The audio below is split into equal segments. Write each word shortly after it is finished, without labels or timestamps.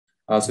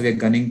So we are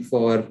gunning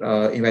for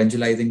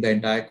evangelizing the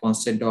entire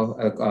concept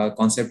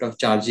of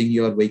charging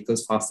your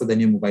vehicles faster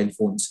than your mobile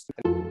phones.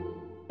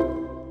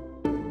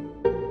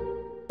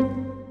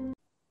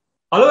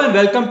 Hello and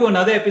welcome to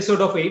another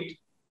episode of 8.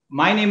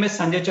 My name is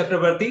Sanjay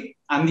Chakrabarti.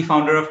 I'm the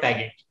founder of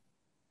Tag8.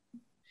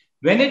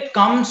 When it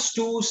comes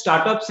to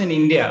startups in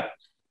India,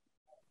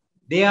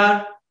 they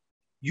are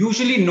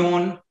usually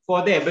known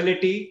for the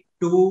ability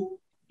to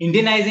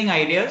Indianizing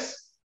ideas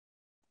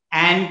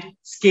and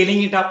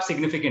scaling it up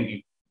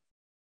significantly.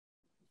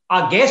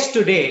 Our guest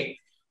today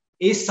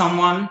is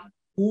someone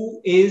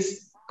who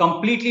is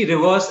completely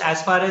reversed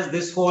as far as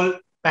this whole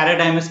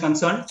paradigm is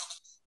concerned.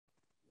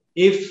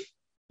 If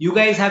you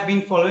guys have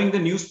been following the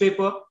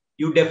newspaper,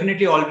 you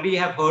definitely already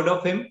have heard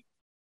of him.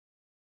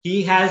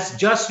 He has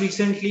just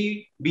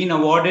recently been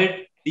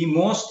awarded the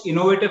most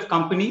innovative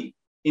company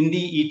in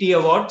the ET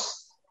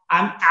Awards.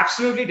 I'm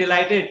absolutely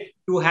delighted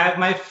to have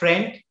my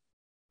friend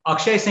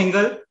Akshay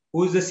Singhal,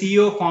 who is the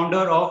CEO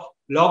founder of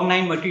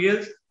Log9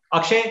 Materials.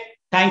 Akshay,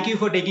 thank you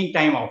for taking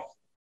time off.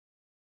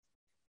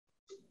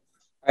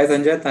 Hi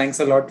Sanjay, thanks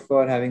a lot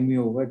for having me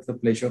over. It's a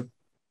pleasure.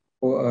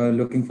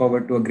 Looking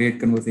forward to a great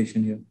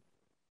conversation here.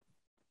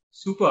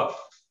 Super.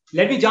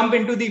 Let me jump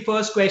into the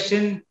first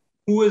question.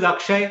 Who is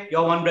Akshay?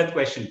 Your one breath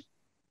question.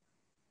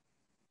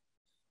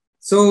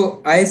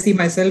 So I see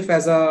myself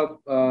as a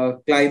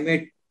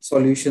climate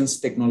solutions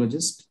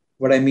technologist.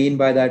 What I mean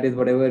by that is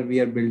whatever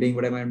we are building,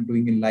 whatever I'm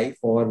doing in life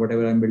or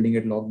whatever I'm building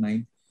at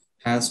Log9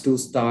 has to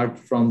start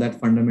from that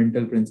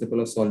fundamental principle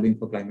of solving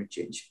for climate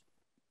change.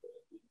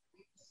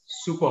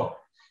 Super.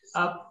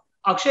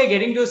 Akshay,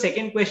 getting to the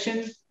second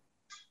question,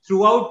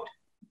 throughout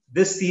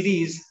this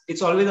series,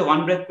 it's always a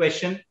one breath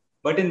question.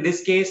 But in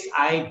this case,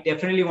 I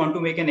definitely want to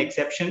make an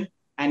exception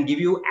and give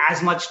you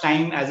as much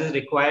time as is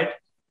required.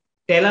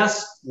 Tell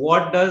us,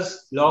 what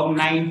does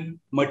Log9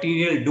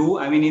 Material do?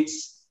 I mean,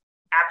 it's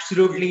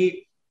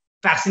absolutely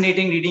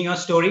fascinating reading your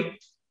story.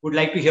 Would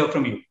like to hear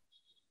from you.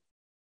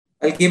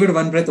 I'll keep it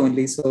one breath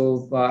only,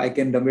 so I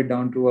can dumb it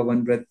down to a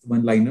one breath,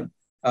 one liner,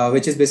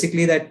 which is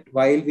basically that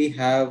while we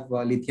have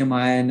lithium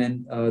ion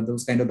and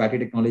those kind of battery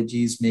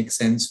technologies make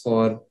sense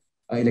for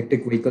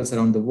electric vehicles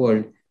around the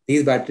world,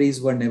 these batteries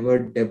were never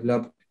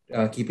developed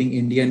keeping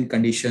Indian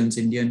conditions,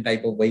 Indian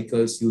type of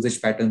vehicles,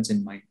 usage patterns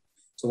in mind.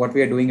 So what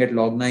we are doing at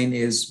Log9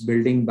 is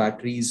building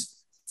batteries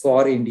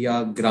for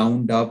India,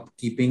 ground up,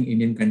 keeping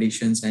Indian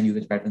conditions and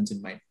usage patterns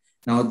in mind.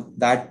 Now,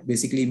 that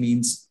basically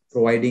means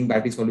providing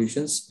battery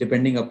solutions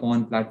depending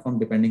upon platform,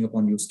 depending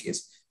upon use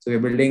case. So we're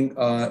building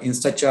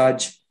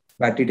InstaCharge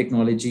battery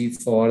technology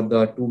for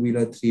the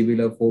two-wheeler,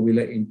 three-wheeler,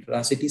 four-wheeler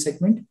intra-city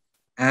segment,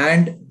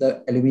 and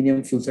the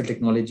aluminum fuel cell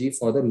technology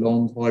for the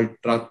long-haul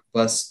truck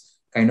bus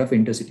kind of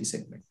intercity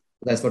segment.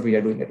 So that's what we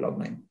are doing at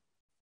Log9.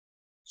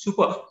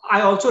 Super.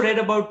 I also read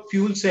about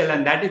fuel cell,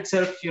 and that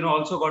itself,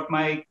 also got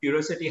my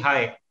curiosity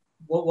high.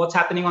 What's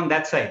happening on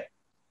that side?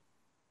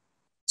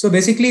 So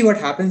basically what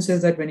happens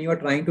is that when you are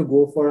trying to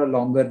go for a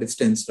longer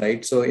distance,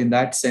 right? So in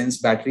that sense,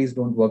 batteries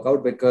don't work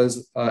out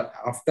because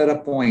after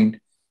a point,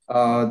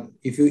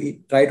 if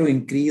you try to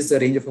increase the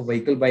range of a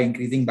vehicle by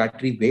increasing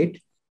battery weight,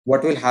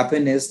 what will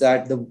happen is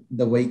that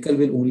the vehicle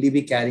will only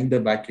be carrying the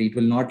battery. It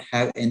will not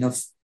have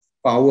enough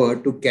power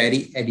to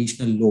carry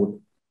additional load.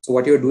 So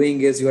what you're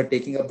doing is you are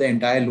taking up the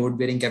entire load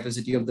bearing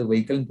capacity of the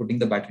vehicle and putting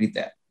the battery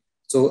there.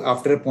 So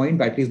after a point,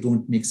 batteries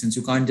don't make sense.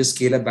 You can't just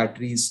scale up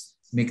batteries,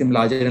 make them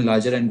larger and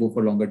larger and go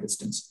for longer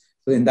distance.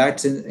 So in that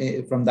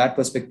sense, from that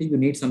perspective, you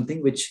need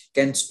something which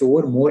can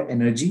store more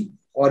energy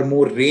or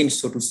more range,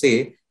 so to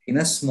say, in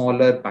a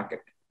smaller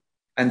packet.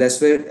 And that's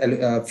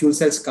where fuel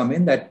cells come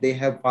in, that they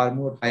have far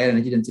more higher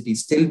energy density,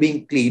 still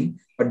being clean,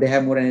 but they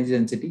have more energy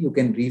density. You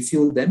can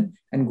refuel them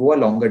and go a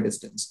longer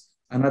distance.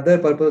 Another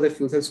purpose of the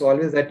fuel cell solve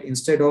is that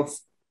instead of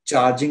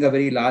charging a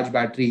very large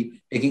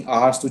battery, taking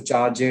hours to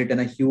charge it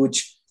and a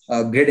huge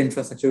grid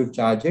infrastructure to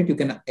charge it, you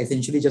can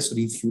essentially just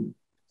refuel.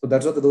 So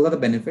those are the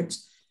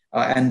benefits.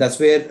 And that's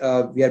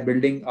where we are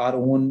building our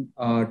own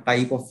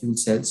type of fuel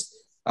cells,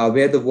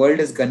 where the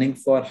world is gunning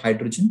for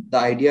hydrogen. The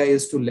idea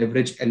is to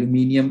leverage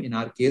aluminum in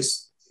our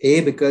case,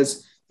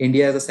 because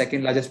India is the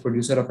second largest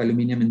producer of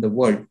aluminum in the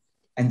world.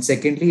 And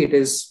secondly, it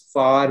is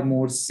far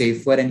more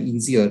safer and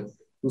easier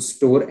to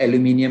store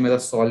aluminum as a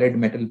solid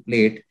metal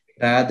plate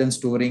rather than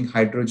storing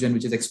hydrogen,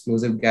 which is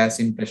explosive gas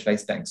in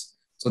pressurized tanks.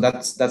 So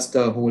that's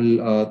the whole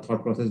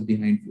thought process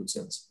behind fuel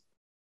cells.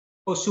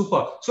 Oh,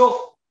 super.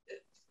 So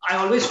I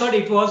always thought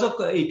it was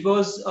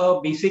a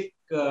basic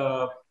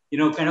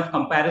kind of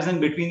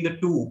comparison between the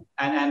two,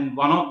 and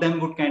one of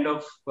them would kind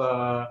of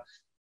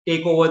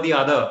take over the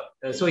other.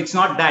 So it's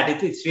not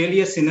that. It's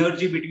really a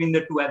synergy between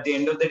the two. At the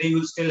end of the day,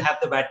 you'll still have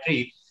the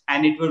battery,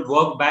 and it will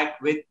work back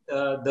with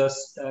the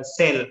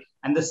cell,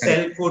 and the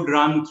cell could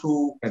run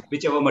through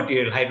whichever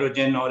material,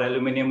 hydrogen or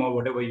aluminum or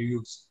whatever you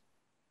use.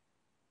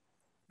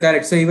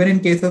 Correct. So even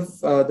in case of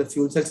the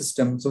fuel cell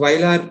system, so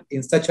while our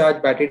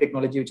InstaCharge battery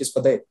technology, which is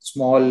for the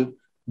small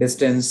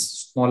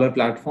distance, smaller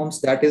platforms,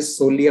 that is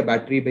solely a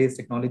battery-based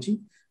technology.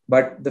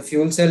 But the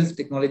fuel cell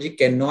technology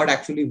cannot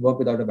actually work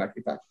without a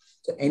battery pack.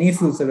 So any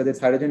fuel cell, whether it's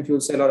hydrogen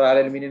fuel cell or our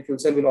aluminum fuel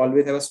cell, will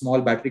always have a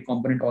small battery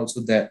component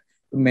also there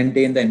to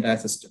maintain the entire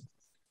system.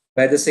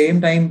 But at the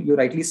same time, you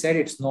rightly said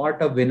it's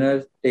not a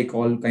winner take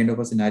all kind of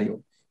a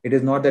scenario. It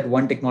is not that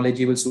one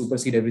technology will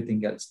supersede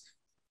everything else.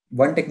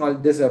 One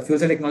technology, this fuel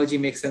cell technology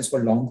makes sense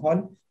for long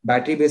haul.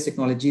 Battery based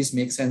technologies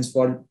make sense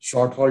for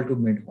short haul to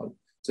mid haul.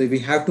 So we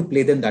have to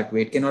play them that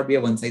way. It cannot be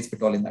a one size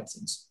fit all in that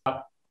sense.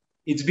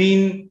 It's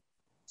been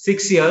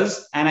 6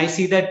 years, and I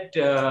see that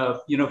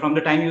from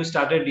the time you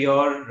started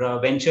your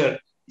venture,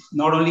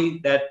 not only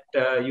that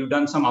you've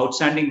done some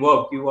outstanding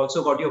work, you've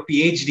also got your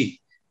PhD.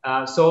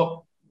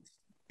 So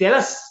tell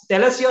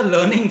us your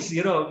learnings.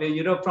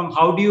 From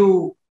how do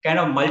you kind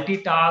of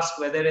multitask,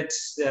 whether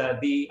it's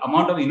the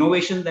amount of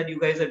innovation that you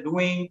guys are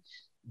doing,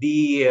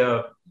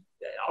 the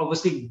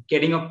obviously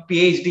getting a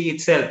PhD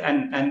itself,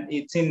 and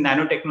it's in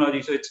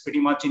nanotechnology, so it's pretty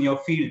much in your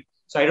field.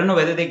 So I don't know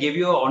whether they gave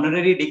you an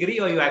honorary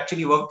degree or you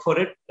actually worked for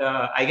it.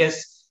 I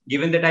guess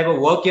given the type of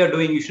work you're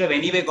doing, you should have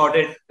anyway got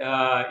it.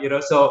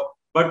 So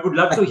but would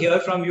love to hear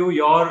from you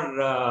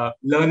your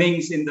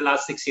learnings in the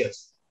last 6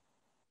 years.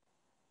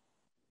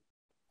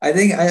 I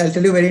think I'll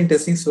tell you a very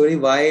interesting story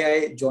why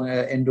I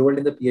enrolled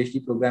in the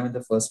PhD program in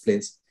the first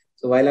place.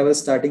 So while I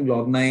was starting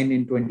Log9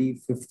 in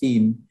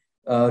 2015,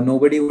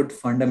 nobody would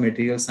fund a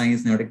material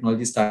science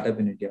nanotechnology startup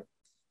in India.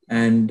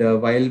 And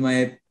while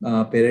my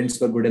parents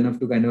were good enough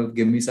to kind of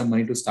give me some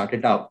money to start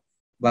it up,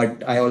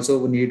 but I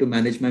also needed to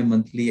manage my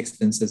monthly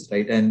expenses,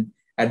 right? And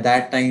at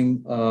that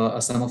time,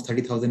 a sum of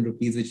 30,000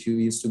 rupees, which you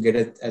used to get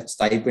at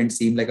stipend,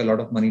 seemed like a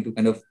lot of money to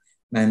kind of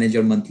manage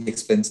your monthly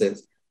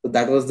expenses. So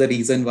that was the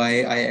reason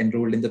why I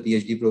enrolled in the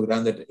PhD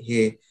program. That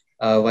hey,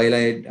 while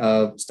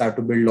I start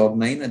to build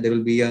Log9, there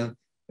will be a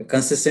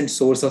consistent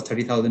source of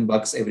 30,000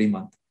 bucks every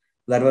month.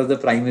 That was the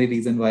primary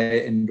reason why I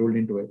enrolled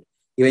into it.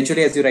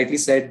 Eventually, as you rightly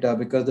said,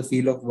 because the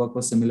field of work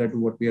was similar to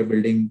what we are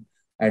building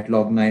at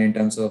Log9 in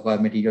terms of our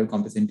material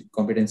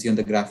competency on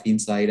the graphene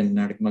side and the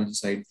nanotechnology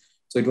side.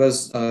 So it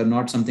was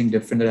not something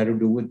different that I had to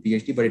do with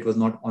PhD, but it was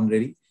not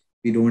honorary.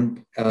 We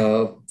don't,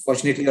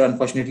 fortunately or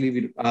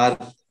unfortunately, our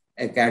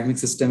academic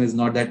system is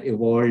not that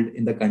evolved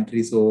in the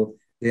country. So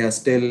they are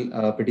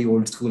still pretty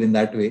old school in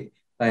that way.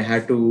 I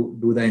had to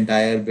do the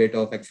entire bit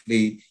of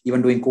actually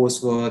even doing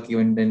coursework,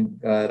 even then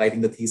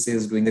writing the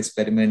thesis, doing the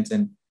experiments,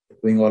 and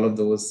doing all of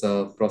those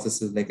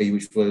processes like a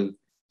usual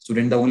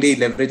student. The only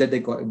leverage that they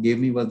gave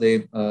me was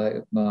they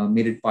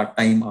made it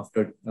part-time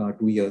after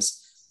 2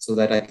 years so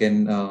that I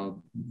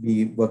can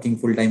be working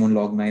full-time on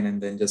Log9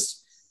 and then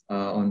just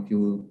on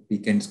few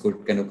weekends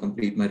could kind of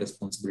complete my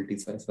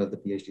responsibilities as far as the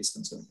PhD is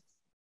concerned.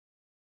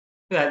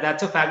 Yeah,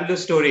 that's a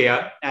fabulous story,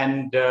 yeah.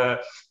 And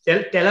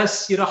tell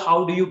us,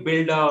 how do you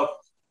build a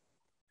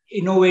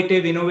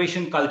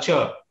innovation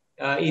culture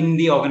in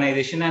the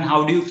organization, and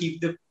how do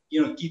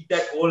you keep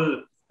that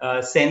whole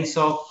sense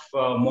of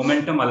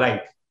momentum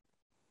alive?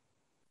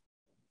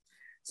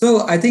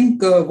 So I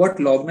think what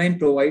Log9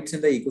 provides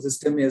in the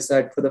ecosystem is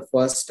that for the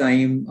first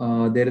time,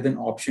 there is an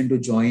option to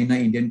join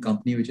an Indian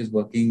company which is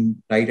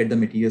working right at the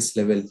materials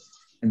level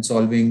and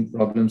solving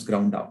problems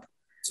ground up.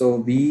 So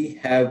we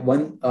have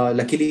one,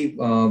 luckily,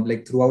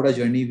 like throughout our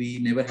journey, we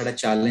never had a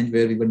challenge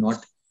where we were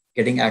not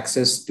getting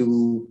access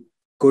to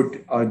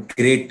good or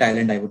great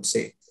talent, I would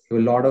say. There were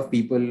a lot of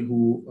people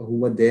who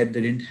were there,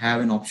 they didn't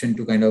have an option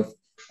to kind of,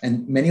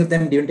 and many of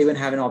them didn't even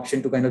have an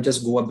option to kind of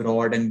just go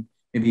abroad and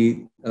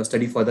maybe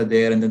study further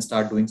there and then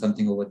start doing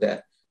something over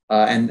there.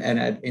 And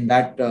in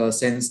that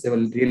sense, there were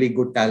really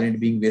good talent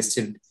being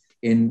wasted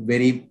in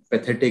very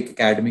pathetic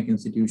academic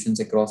institutions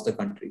across the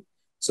country.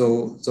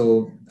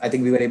 So I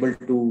think we were able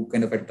to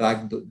kind of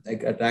attract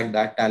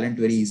that talent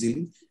very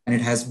easily, and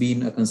it has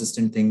been a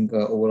consistent thing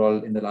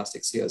overall in the last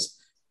 6 years.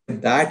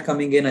 With that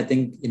coming in, I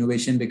think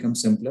innovation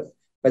becomes simpler.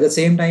 But at the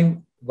same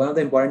time, one of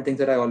the important things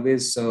that I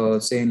always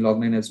say in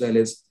Log9 as well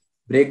is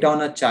break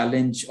down a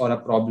challenge or a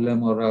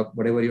problem or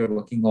whatever you're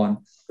working on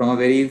from a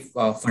very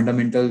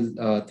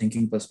fundamental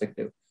thinking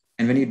perspective.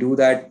 And when you do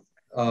that,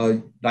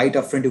 right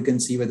upfront, you can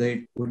see whether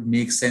it would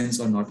make sense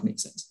or not make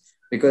sense.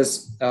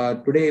 Because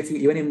today, if you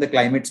even in the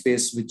climate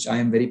space, which I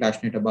am very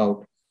passionate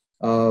about,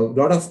 a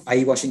lot of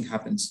eye washing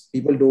happens.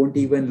 People don't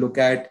even look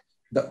at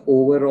the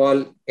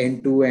overall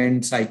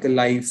end-to-end cycle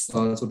life,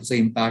 so to say,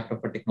 impact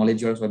of a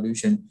technology or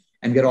solution.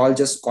 And we're all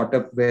just caught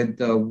up with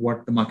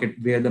what the market,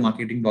 where the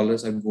marketing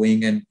dollars are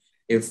going, and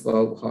if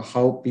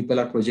how people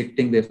are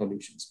projecting their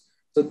solutions.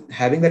 So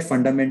having that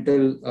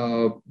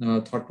fundamental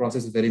thought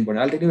process is very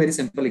important. I'll take a very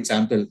simple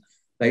example,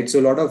 right? So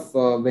a lot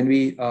of when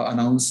we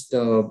announced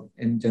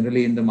in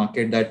generally in the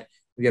market that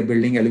we are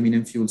building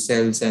aluminum fuel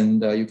cells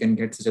and you can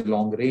get such a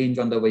long range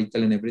on the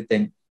vehicle and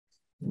everything,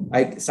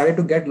 I started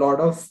to get a lot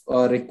of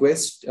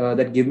requests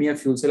that give me a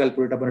fuel cell, I'll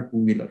put it up on a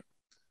two-wheeler.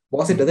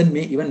 Boss, it doesn't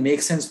even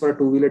make sense for a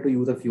two-wheeler to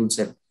use a fuel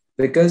cell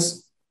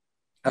because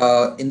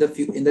in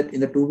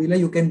the two-wheeler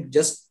you can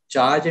just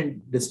charge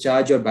and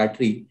discharge your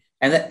battery,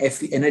 and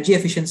the energy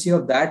efficiency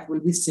of that will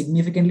be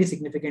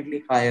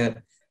significantly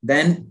higher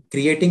than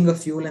creating a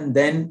fuel and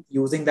then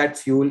using that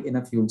fuel in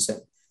a fuel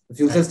cell. The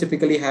fuel cells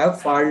typically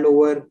have far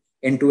lower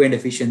end-to-end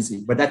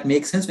efficiency. But that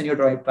makes sense when you're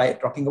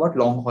talking about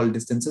long-haul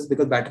distances,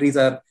 because batteries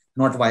are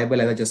not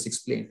viable, as I just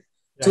explained.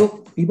 Right. So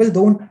people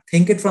don't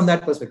think it from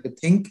that perspective.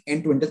 Think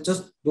end-to-end.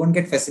 Just don't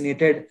get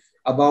fascinated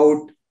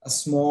about a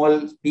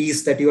small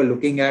piece that you are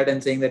looking at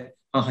and saying that,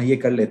 ye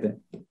kar lete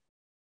hain.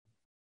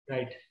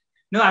 Right.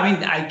 No, I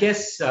mean, I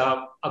guess,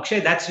 Akshay,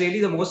 that's really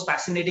the most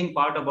fascinating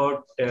part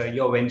about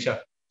your venture.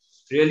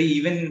 Really,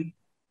 even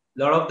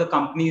a lot of the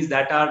companies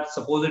that are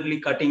supposedly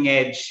cutting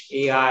edge,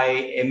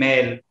 AI,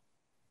 ML,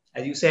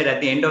 as you said,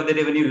 at the end of the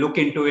day, when you look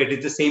into it,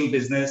 it's the same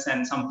business,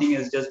 and something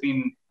has just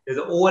been, there's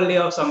an overlay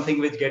of something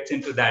which gets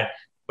into that.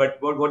 But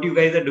what you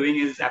guys are doing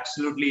is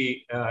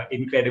absolutely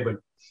incredible.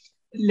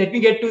 Let me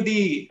get to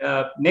the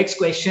next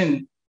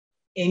question.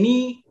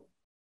 Any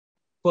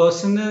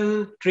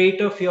personal trait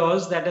of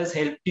yours that has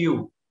helped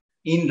you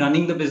in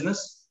running the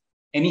business?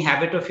 Any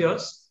habit of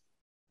yours?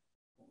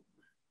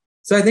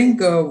 So I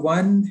think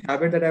one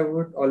habit that I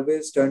would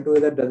always turn to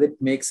is that, does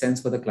it make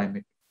sense for the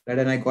climate? Right?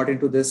 And I got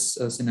into this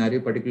scenario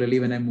particularly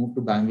when I moved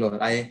to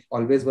Bangalore. I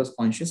always was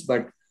conscious,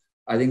 but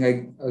I think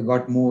I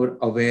got more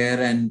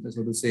aware and,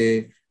 so to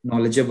say,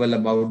 knowledgeable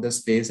about the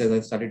space as I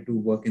started to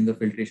work in the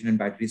filtration and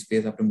battery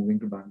space after moving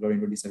to Bangalore in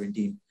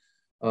 2017.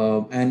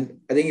 And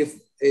I think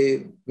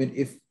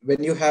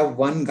when you have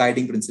one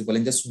guiding principle,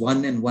 and just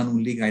one and one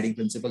only guiding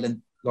principle,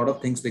 then a lot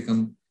of things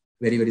become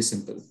very, very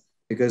simple.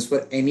 Because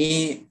for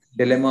any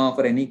dilemma,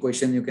 for any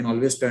question, you can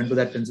always turn to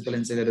that principle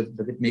and say that,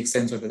 does it make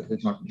sense or does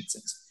it not make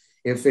sense?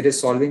 If it is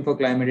solving for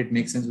climate, it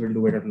makes sense, we'll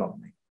do it at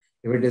Log9.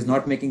 If it is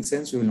not making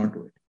sense, we will not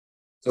do it.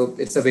 So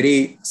it's a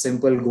very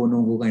simple go,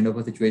 no go kind of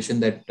a situation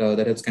that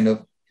has kind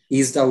of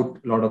eased out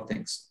a lot of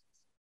things.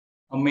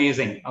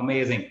 Amazing,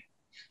 amazing.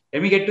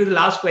 Let me get to the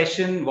last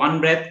question. One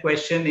breath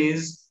question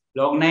is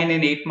Log9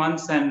 in 8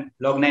 months and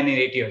Log9 in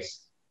 8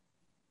 years.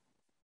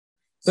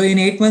 So in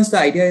 8 months, the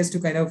idea is to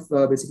kind of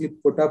basically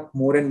put up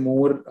more and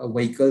more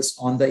vehicles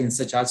on the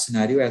InstaCharge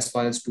scenario as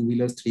far as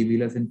 2-wheelers,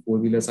 3-wheelers, and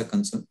 4-wheelers are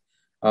concerned.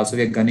 So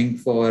we are gunning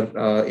for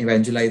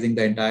evangelizing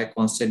the entire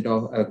concept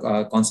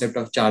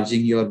of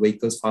charging your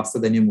vehicles faster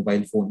than your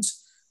mobile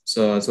phones,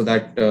 so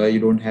that you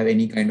don't have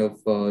any kind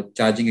of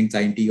charging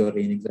anxiety or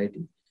range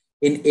anxiety.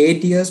 In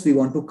 8 years, we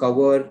want to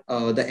cover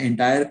the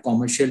entire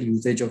commercial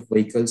usage of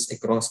vehicles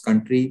across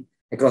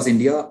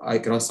India,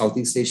 across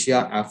Southeast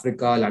Asia,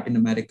 Africa, Latin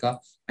America,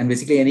 and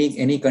basically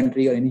any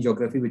country or any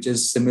geography which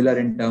is similar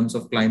in terms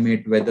of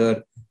climate,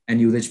 weather, and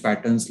usage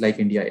patterns like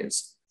India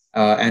is.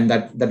 And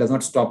that does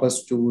not stop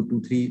us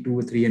to three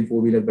and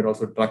 4-wheelers, but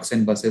also trucks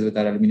and buses with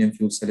our aluminum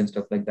fuel cell and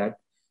stuff like that.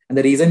 And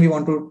the reason we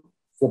want to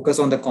focus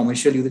on the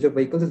commercial usage of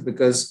vehicles is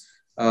because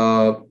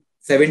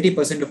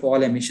 70% of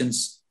all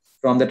emissions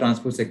from the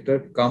transport sector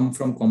come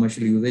from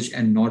commercial usage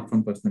and not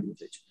from personal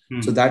usage.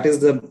 So that is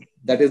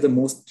the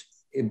most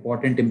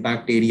important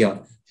impact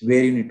area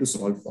where you need to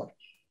solve for.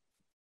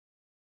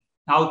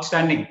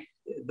 Outstanding.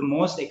 The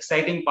most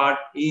exciting part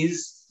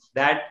is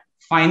that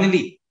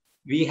finally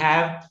we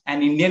have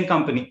an Indian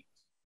company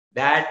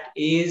that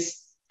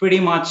is pretty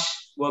much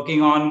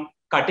working on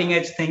cutting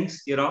edge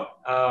things,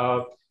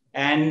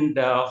 and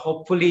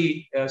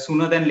hopefully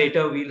sooner than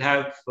later we'll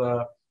have,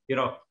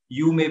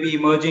 you may be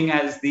emerging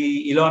as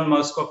the Elon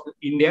Musk of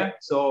India.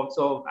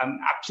 So I'm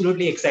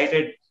absolutely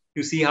excited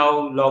to see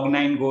how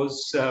Log9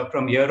 goes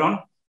from here on.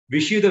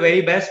 Wish you the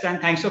very best, and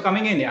thanks for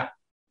coming in. Yeah.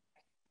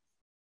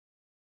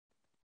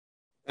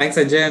 Thanks,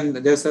 Ajay.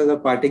 And just as a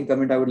parting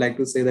comment, I would like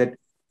to say that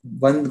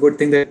one good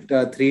thing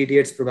that Three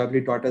Idiots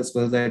probably taught us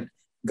was that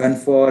gun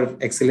for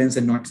excellence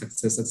and not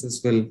success.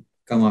 Success will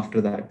come after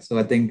that. So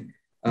I think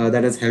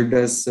that has helped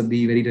us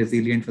be very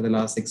resilient for the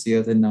last 6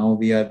 years. And now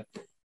we are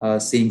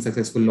seeing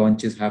successful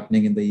launches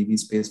happening in the EV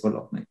space for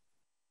Log9.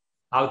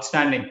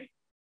 Outstanding.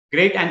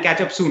 Great, and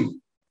catch up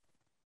soon.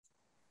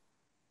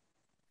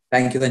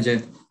 Thank you,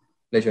 Sanjay.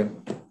 Pleasure.